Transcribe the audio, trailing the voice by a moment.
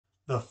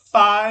the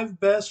 5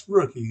 best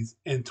rookies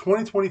in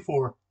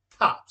 2024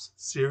 Topps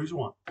Series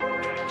 1.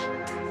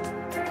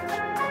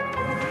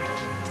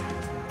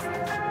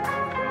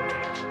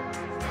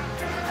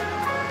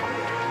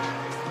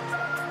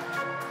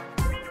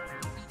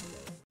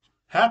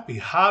 Happy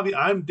hobby,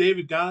 I'm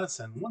David Gonos,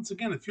 and once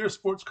again, if you're a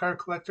sports card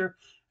collector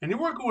and you're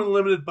working with a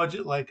limited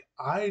budget like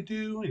I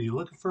do, and you're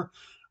looking for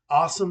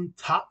awesome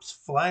Topps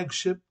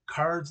flagship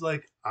cards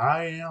like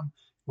I am,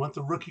 you want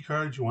the rookie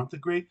cards, you want the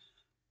great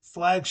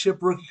flagship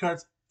rookie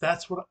cards,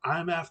 that's what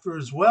I'm after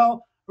as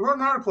well. I wrote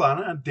an article on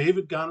it on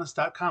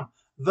davidgonos.com.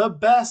 The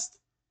best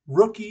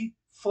rookie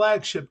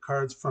flagship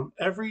cards from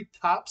every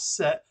Topps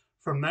set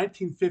from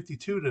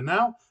 1952 to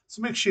now,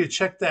 so make sure you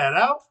check that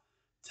out.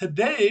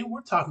 Today,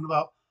 we're talking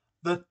about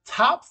the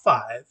top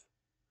 5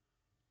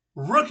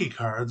 rookie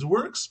cards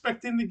we're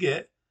expecting to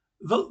get.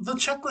 The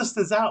checklist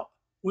is out.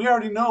 We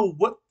already know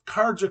what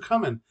cards are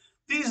coming.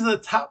 These are the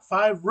top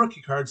 5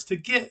 rookie cards to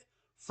get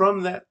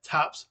from that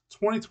Topps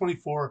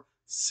 2024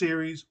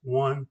 Series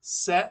 1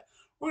 set.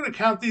 We're going to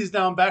count these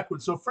down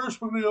backwards. So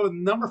first, we're going to go with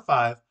number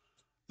 5,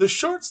 the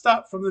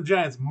shortstop from the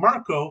Giants,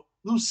 Marco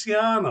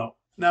Luciano.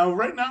 Now,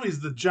 right now,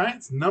 he's the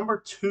Giants'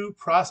 number 2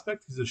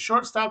 prospect. He's a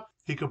shortstop.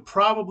 He could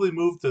probably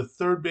move to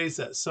third base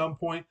at some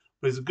point,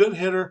 but he's a good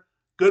hitter,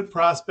 good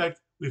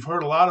prospect. We've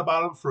heard a lot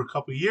about him for a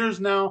couple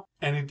years now,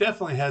 and he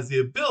definitely has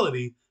the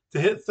ability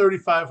to hit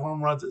 35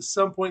 home runs at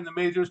some point in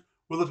the majors.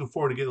 We're looking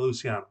forward to getting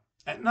Luciano.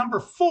 At number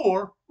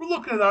 4, we're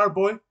looking at our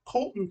boy,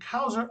 Colton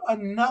Cowser,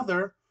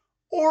 another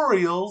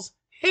Orioles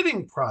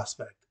hitting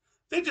prospect.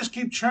 They just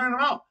keep churning him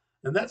out,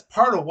 and that's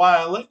part of why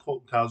I like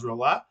Colton Cowser a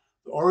lot.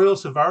 The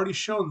Orioles have already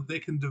shown that they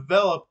can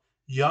develop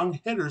young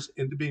hitters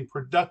into being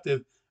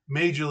productive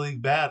major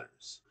league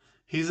batters.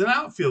 He's an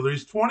outfielder.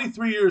 He's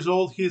 23 years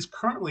old. He is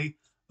currently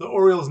the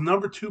Orioles'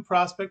 number 2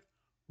 prospect,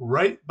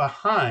 right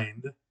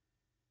behind,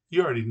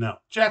 you already know,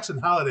 Jackson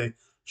Holliday,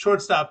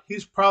 shortstop.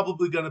 He's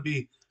probably going to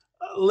be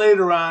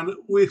later on.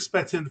 We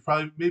expect him to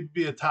probably maybe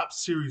be a top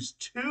Series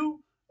 2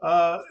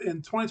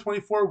 in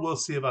 2024. We'll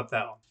see about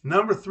that one.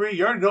 Number 3,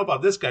 you already know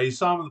about this guy. You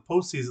saw him in the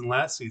postseason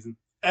last season.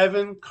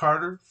 Evan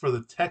Carter for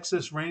the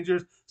Texas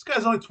Rangers. This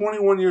guy's only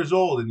 21 years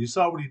old, and you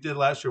saw what he did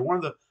last year. One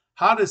of the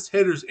hottest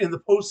hitters in the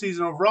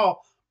postseason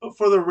overall, but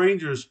for the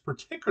Rangers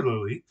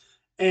particularly.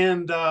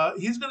 And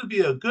he's going to be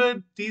a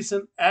good,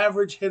 decent,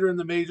 average hitter in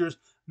the majors.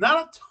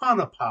 Not a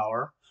ton of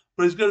power,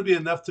 but he's going to be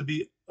enough to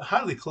be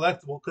highly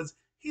collectible because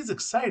he's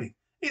exciting.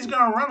 He's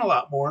going to run a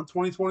lot more in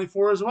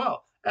 2024 as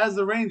well, as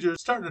the Rangers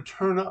start to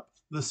turn up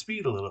the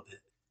speed a little bit.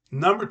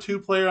 Number 2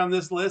 player on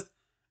this list,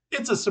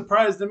 it's a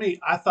surprise to me.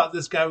 I thought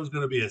this guy was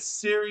going to be a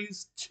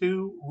Series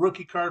 2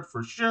 rookie card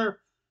for sure.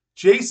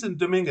 Jason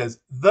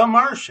Dominguez, the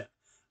Martian,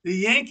 the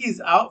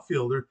Yankees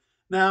outfielder.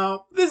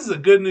 Now, this is a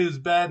good news,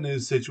 bad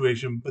news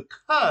situation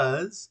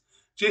because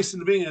Jason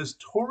Dominguez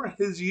tore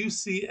his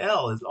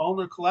UCL, his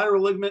ulnar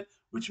collateral ligament,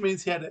 which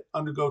means he had to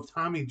undergo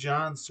Tommy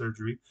John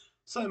surgery.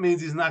 So that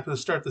means he's not going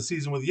to start the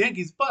season with the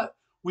Yankees, but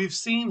we've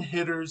seen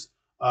hitters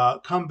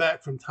come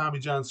back from Tommy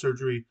John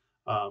surgery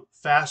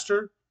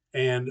faster,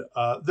 and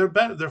they're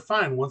better. They're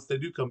fine once they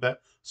do come back.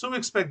 So we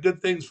expect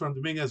good things from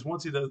Dominguez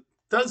once he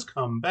does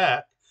come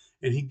back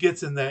and he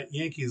gets in that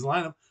Yankees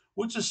lineup,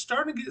 which is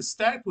starting to get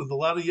stacked with a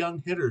lot of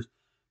young hitters.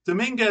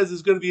 Dominguez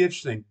is going to be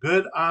interesting.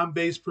 Good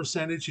on-base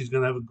percentage. He's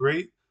going to have a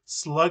great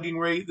slugging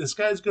rate. This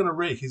guy's going to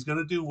rake. He's going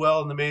to do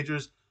well in the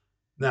majors.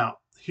 Now,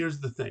 here's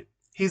the thing.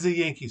 He's a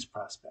Yankees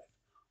prospect.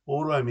 Well,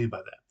 what do I mean by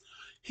that?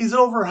 He's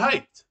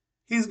overhyped.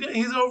 He's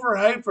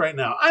overhyped right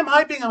now. I'm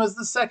hyping him as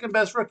the second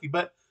best rookie,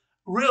 but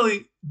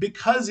really,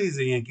 because he's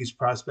a Yankees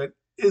prospect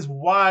is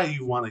why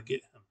you want to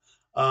get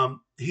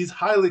him. He's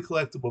highly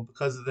collectible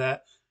because of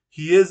that.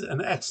 He is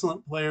an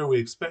excellent player. We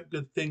expect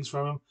good things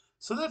from him.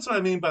 So that's what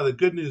I mean by the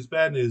good news,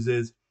 bad news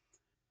is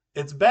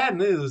it's bad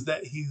news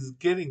that he's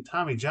getting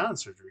Tommy John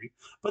surgery,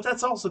 but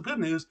that's also good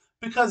news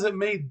because it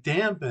may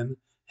dampen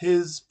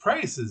his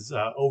prices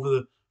over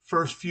the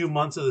first few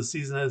months of the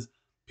season as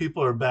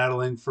people are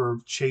battling for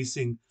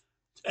chasing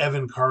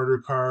Evan Carter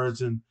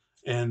cards and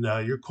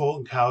your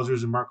Colton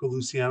Cowsers and Marco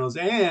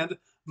Lucianos and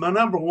my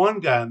number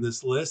 1 guy on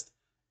this list,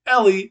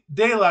 Elly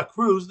De La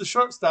Cruz, the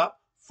shortstop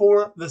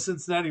for the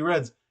Cincinnati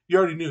Reds. You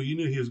already knew. You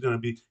knew he was going to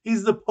be.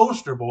 He's the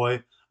poster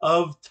boy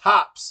of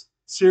Topps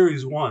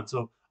Series 1.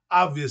 So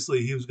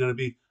obviously he was going to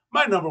be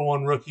my number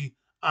 1 rookie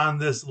on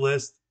this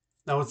list.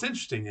 Now what's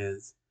interesting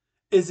is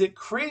it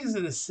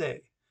crazy to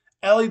say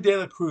Elly De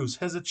La Cruz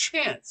has a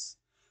chance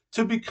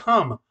to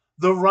become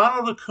the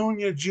Ronald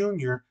Acuna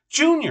Jr.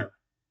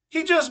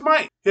 He just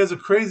might. He has a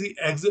crazy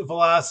exit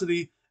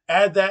velocity.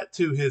 Add that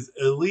to his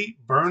elite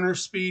burner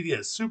speed. He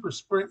has super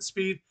sprint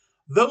speed.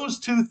 Those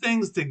 2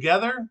 things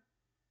together,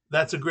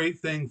 that's a great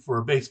thing for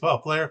a baseball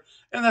player,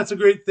 and that's a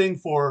great thing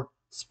for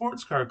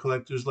sports card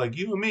collectors like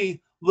you and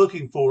me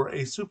looking for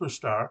a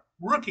superstar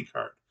rookie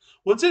card.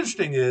 What's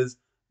interesting is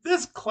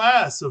this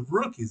class of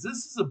rookies,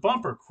 this is a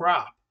bumper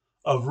crop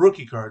of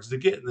rookie cards to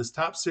get in this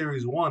Topps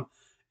Series 1.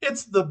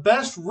 It's the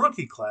best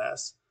rookie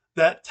class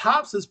that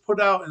Topps has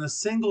put out in a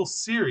single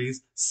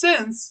series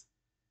since,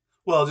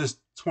 well, just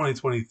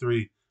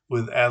 2023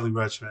 with Adley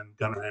Rutschman,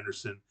 Gunnar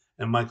Henderson,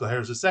 and Michael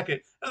Harris II.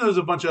 And there's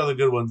a bunch of other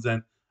good ones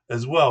then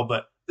as well.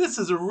 But this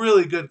is a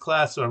really good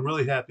class, so I'm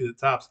really happy that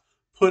Topps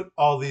put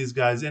all these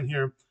guys in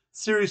here.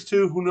 Series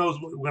 2, who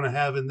knows what we're going to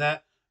have in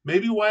that.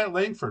 Maybe Wyatt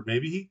Langford.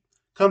 Maybe he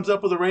comes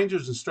up with the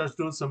Rangers and starts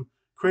doing some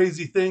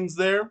crazy things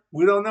there.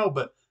 We don't know,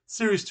 but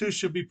Series 2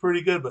 should be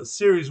pretty good, but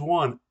Series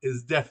 1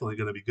 is definitely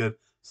going to be good.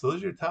 So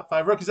those are your top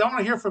 5 rookies. I want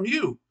to hear from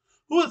you.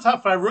 Who are the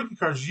top 5 rookie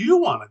cards you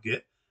want to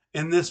get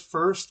in this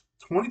first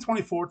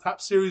 2024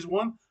 Top Series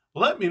 1?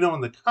 Let me know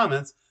in the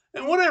comments.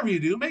 And whatever you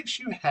do, make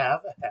sure you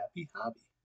have a happy hobby.